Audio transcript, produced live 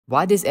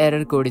why this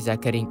error code is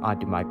occurring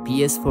onto my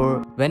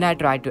PS4. When I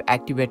try to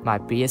activate my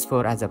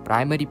PS4 as a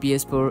primary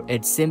PS4,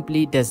 it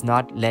simply does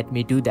not let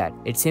me do that.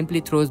 It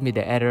simply throws me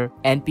the error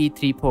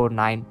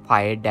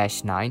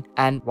NP-34958-9.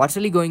 And what's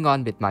really going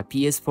on with my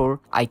PS4?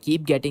 I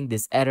keep getting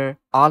this error.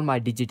 All my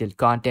digital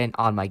content,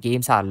 all my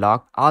games are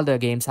locked, all the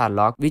games are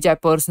locked which I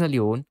personally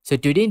own. So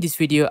today in this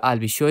video, I'll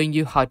be showing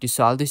you how to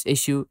solve this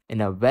issue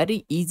in a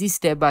very easy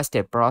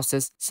step-by-step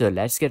process. So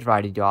let's get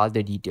right into all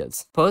the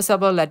details. First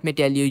of all, let me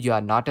tell you, you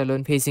are not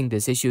alone facing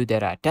this issue.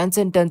 There are tons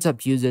and tons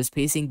of users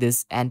facing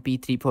this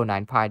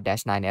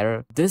NP-34958-9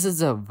 error. This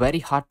is a very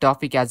hot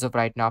topic as of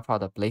right now for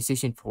the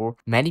PlayStation 4.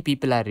 Many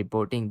people are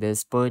reporting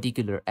this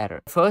particular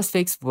error. First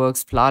fix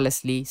works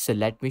flawlessly, so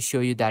let me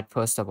show you that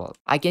first of all.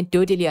 I can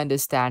totally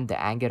understand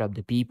the anger of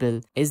the people.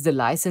 Is the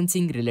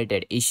licensing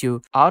related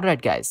issue.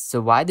 Alright guys,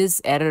 so why this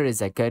error is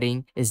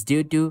occurring is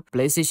due to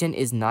PlayStation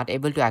is not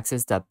able to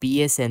access the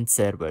PSN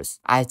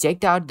servers. I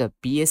checked out the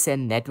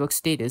PSN network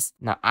status.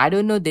 Now I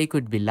don't know, they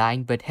could be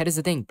lying, but here is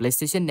the thing,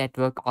 PlayStation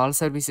network, all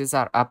services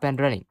are up and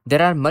running.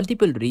 There are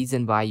multiple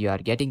reasons why you are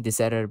getting this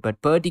error,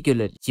 but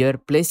particularly your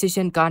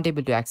PlayStation can't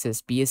able to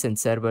access PSN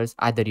servers,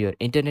 either your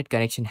internet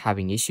connection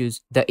having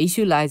issues. The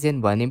issue lies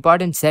in one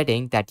important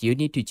setting that you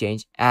need to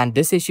change, and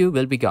this issue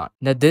will be gone.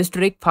 Now this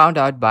trick found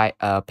out by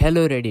a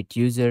fellow Reddit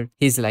user.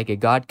 He's like a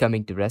god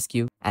coming to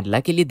rescue, and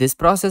luckily this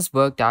process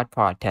worked out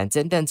for tens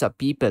and tens of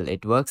people.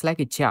 It works like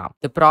a charm.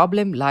 The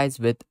problem lies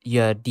with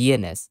your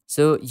DNS.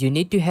 So you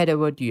need to head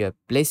over to your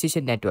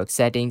PlayStation network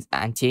settings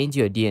and change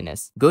your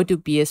DNS. Go to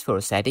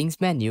PS4 settings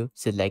menu,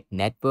 select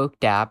network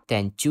tab,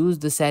 then choose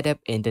the setup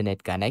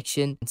internet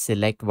connection,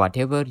 select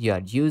whatever you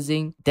are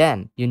using.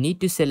 Then you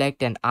need to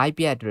select an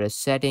IP address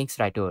settings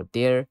right over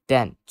there.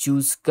 Then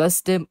choose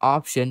custom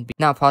option.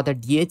 Now for the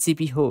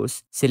DHCP host,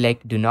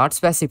 select do not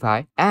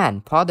specify,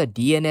 and for the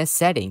DNS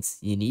settings,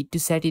 you need to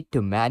set it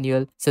to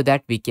manual so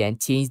that we can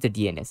change the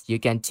DNS. You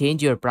can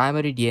change your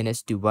primary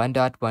DNS to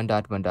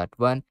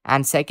 1.1.1.1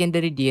 and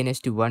secondary DNS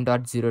to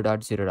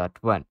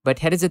 1.0.0.1. But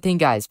here is the thing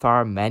guys,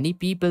 for many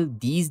people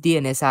these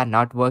DNS are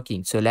not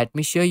working. So let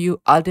me show you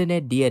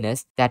alternate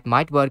DNS that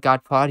might work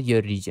out for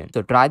your region.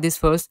 So try this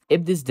first.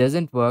 If this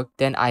doesn't work,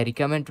 then I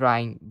recommend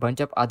trying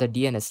bunch of other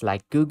DNS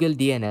like Google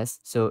DNS.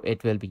 So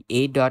it will be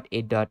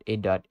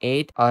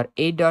 8.8.8.8 or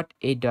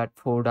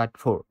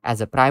 8.8.4.4 as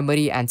a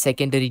primary and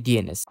secondary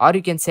DNS, or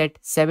you can set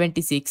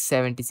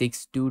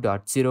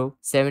 76.76.2.0,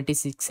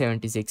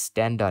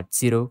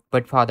 76.76.10.0.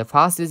 But for the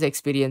fastest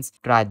experience,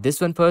 try this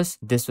one first,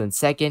 this one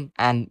second,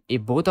 and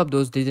if both of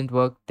those didn't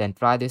work, then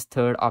try this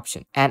third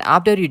option. And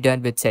after you're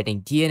done with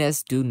setting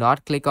DNS, do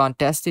not click on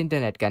test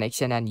internet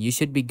connection and you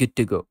should be good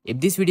to go. If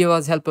this video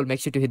was helpful, make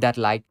sure to hit that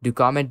like, do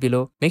comment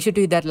below, make sure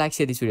to hit that like,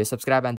 share this video, subscribe, and